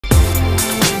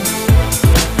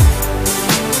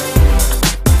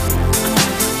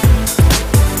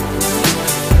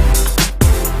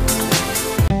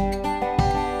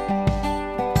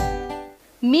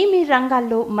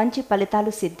రంగాల్లో మంచి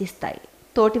ఫలితాలు సిద్ధిస్తాయి.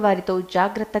 తోటివారితో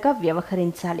జాగ్రత్తగా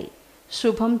వ్యవహరించాలి.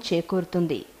 శుభం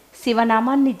చేకూరుతుంది.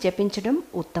 శివనామాన్ని జపించడం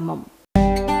ఉత్తమం.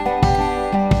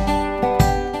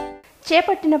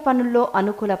 చేపట్టిన పనుల్లో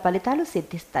అనుకూల ఫలితాలు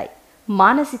సిద్ధిస్తాయి.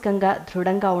 మానసికంగా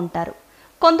దృఢంగా ఉంటారు.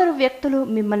 కొందరు వ్యక్తులు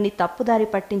మిమ్మల్ని తప్పుదారి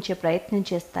పట్టించే ప్రయత్నం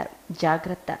చేస్తారు.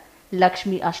 జాగ్రత్త.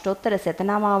 లక్ష్మి అష్టోత్తర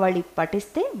శతనామావళి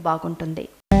పఠిస్తే బాగుంటుంది.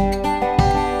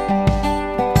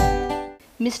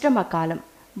 మిశ్రమ కాలం.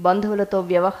 బంధువులతో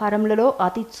వ్యవహారములలో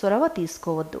అతి చొరవ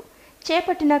తీసుకోవద్దు.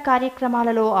 చేపట్టిన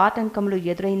కార్యక్రమాలలో ఆటంకములు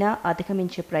ఎదురైనా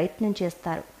అధిగమించే ప్రయత్నం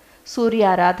చేస్తారు.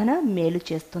 సూర్యారాధన మేలు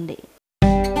చేస్తుంది.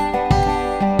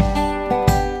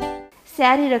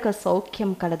 శారీరక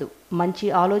సౌఖ్యం కలదు.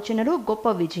 మంచి ఆలోచనలు గొప్ప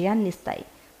విజయాన్నిస్తాయి.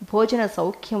 భోజన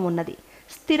సౌఖ్యం ఉన్నది.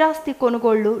 స్థిరాస్తి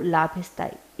కొనుగోళ్లు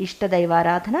లాభిస్తాయి.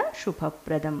 ఇష్టదైవారాధన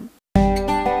శుభప్రదం.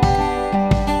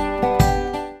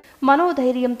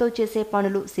 మనోధైర్యంతో చేసే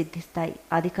పనులు సిద్ధిస్తాయి.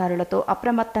 అధికారులతో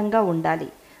అప్రమత్తంగా ఉండాలి.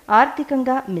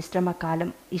 ఆర్థికంగా మిశ్రమ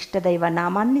కాలం. ఇష్టదైవ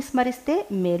నామాన్ని స్మరిస్తే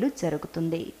మేలు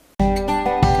జరుగుతుంది.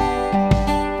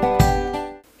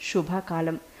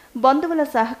 శుభకాలం. బంధువుల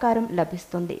సహకారం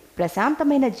లభిస్తుంది.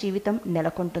 ప్రశాంతమైన జీవితం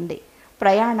నెలకొంటుంది.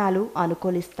 ప్రయాణాలు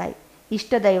అనుకూలిస్తాయి.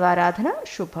 ఇష్టదైవారాధన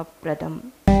శుభప్రదం.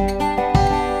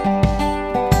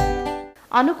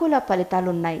 అనుకూల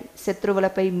ఫలితాలున్నాయి.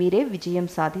 శత్రువులపై మీరే విజయం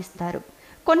సాధిస్తారు.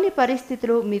 కొన్ని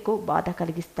పరిస్థితులు మీకు బాధ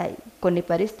కలిగిస్తాయి. కొన్ని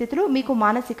పరిస్థితులు మీకు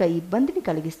మానసిక ఇబ్బందిని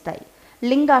కలిగిస్తాయి.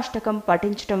 లింగాష్టకం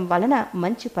పఠించటం వలన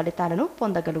మంచి ఫలితాలను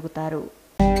పొందగలుగుతారు.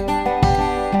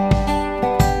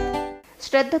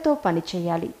 శ్రద్ధతో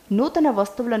పనిచేయాలి. నూతన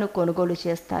వస్తువులను కొనుగోలు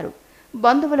చేస్తారు.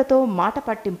 బంధువులతో మాట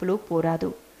పట్టింపులు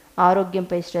పోరాదు.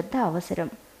 ఆరోగ్యంపై శ్రద్ధ అవసరం.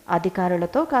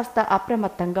 అధికారులతో కాస్త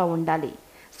అప్రమత్తంగా ఉండాలి.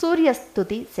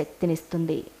 సూర్యస్థుతి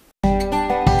శక్తినిస్తుంది.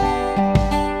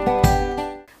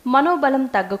 మనోబలం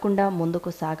తగ్గకుండా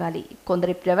ముందుకు సాగాలి.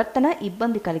 కొందరి ప్రవర్తన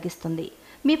ఇబ్బంది కలిగిస్తుంది.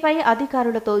 మీపై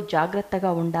అధికారులతో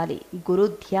జాగ్రత్తగా ఉండాలి. గురు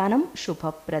ధ్యానం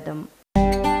శుభప్రదం.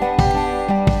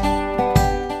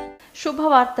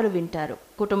 శుభవార్తలు వింటారు.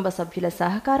 కుటుంబ సభ్యుల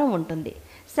సహకారం ఉంటుంది.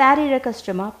 శారీరక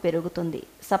శ్రమ పెరుగుతుంది.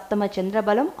 సప్తమ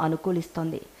చంద్రబలం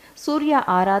అనుకూలిస్తుంది. సూర్య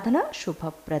ఆరాధన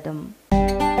శుభప్రదం.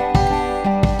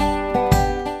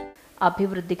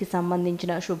 అభివృద్ధికి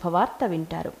సంబంధించిన శుభవార్త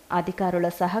వింటారు. అధికారుల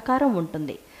సహకారం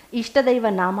ఉంటుంది. ఇష్టదైవ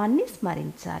నామాన్ని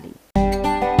స్మరించాలి.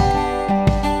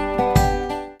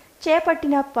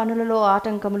 చేపట్టిన పనులలో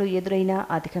ఆటంకములు ఎదురైనా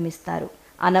అధిగమిస్తారు.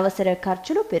 అనవసర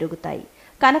ఖర్చులు పెరుగుతాయి.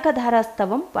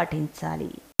 కనకధారాస్తవం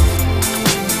పఠించాలి.